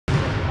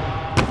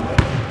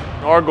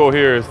Our goal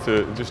here is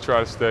to just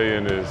try to stay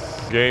in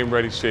as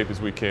game-ready shape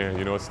as we can.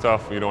 You know, it's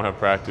tough when you don't have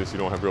practice, you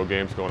don't have real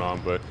games going on,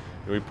 but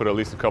we put at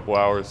least a couple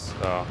hours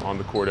on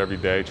the court every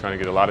day, trying to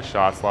get a lot of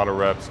shots, a lot of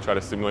reps, try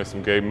to simulate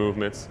some game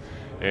movements,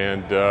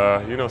 and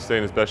you know, stay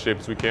in as best shape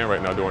as we can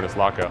right now during this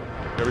lockout.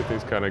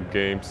 Everything's kind of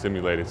game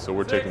simulated, so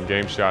we're taking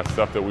game shots,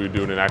 stuff that we would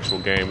do in an actual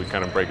game. We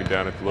kind of break it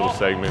down into little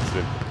segments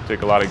and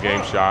take a lot of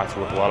game shots,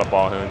 work a lot of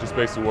ball handling, just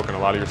basically working a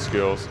lot of your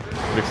skills,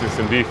 mixing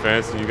some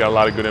defense, and you got a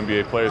lot of good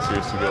NBA players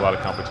here, so you get a lot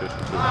of competition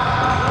too.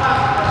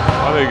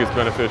 I think it's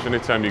beneficial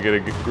anytime you get a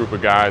group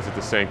of guys at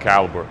the same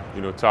caliber,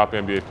 you know, top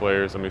NBA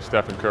players. I mean,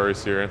 Stephen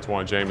Curry's here,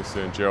 Antawn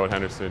Jamison, Gerald,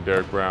 Henderson,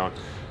 Derrick Brown.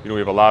 You know,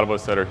 we have a lot of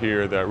us that are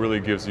here that really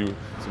gives you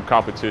some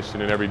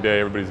competition, and every day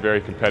everybody's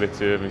very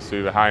competitive, and so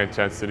you have a high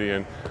intensity,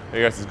 and I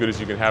think that's as good as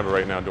you can have it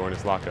right now during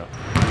this lockout.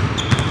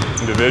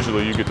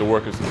 Individually, you get to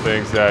work on some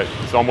things that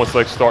it's almost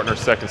like starting our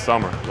second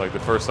summer. Like the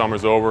first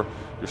summer's over,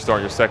 you're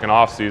starting your second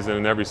off season,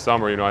 and every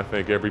summer, you know, I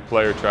think every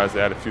player tries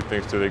to add a few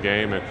things to their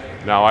game,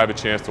 and now I have a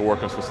chance to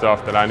work on some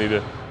stuff that I need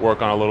to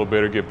work on a little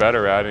bit or get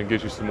better at, and it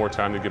gives you some more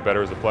time to get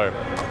better as a player.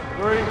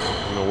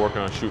 You know, working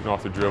on shooting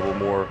off the dribble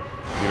more.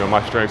 You know,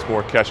 my strength's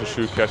more catch and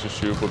shoot,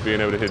 but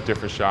being able to hit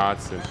different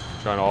shots and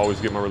trying to always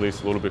get my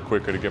release a little bit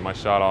quicker to get my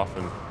shot off.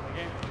 And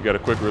you got a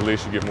quick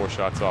release, you get more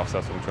shots off, so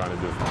that's what I'm trying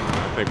to do.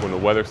 I think when the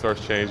weather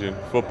starts changing,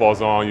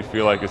 football's on, you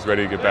feel like it's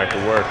ready to get back to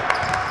work.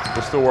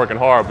 We're still working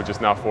hard, but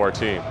just not for our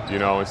team, you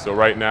know, and so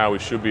right now we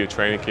should be at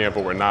training camp,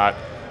 but we're not.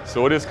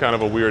 So it is kind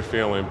of a weird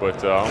feeling,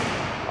 but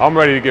I'm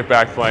ready to get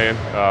back playing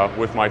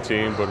with my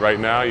team, but right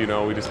now, you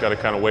know, we just got to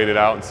kind of wait it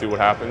out and see what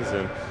happens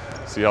and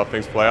see how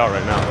things play out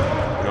right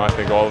now. You know, I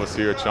think all of us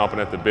here are chomping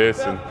at the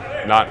bits and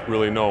not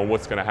really knowing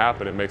what's going to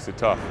happen. It makes it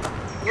tough.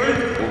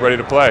 We're ready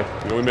to play.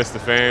 You know, we miss the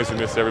fans, we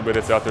miss everybody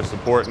that's out there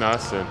supporting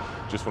us, and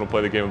just want to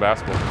play the game of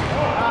basketball.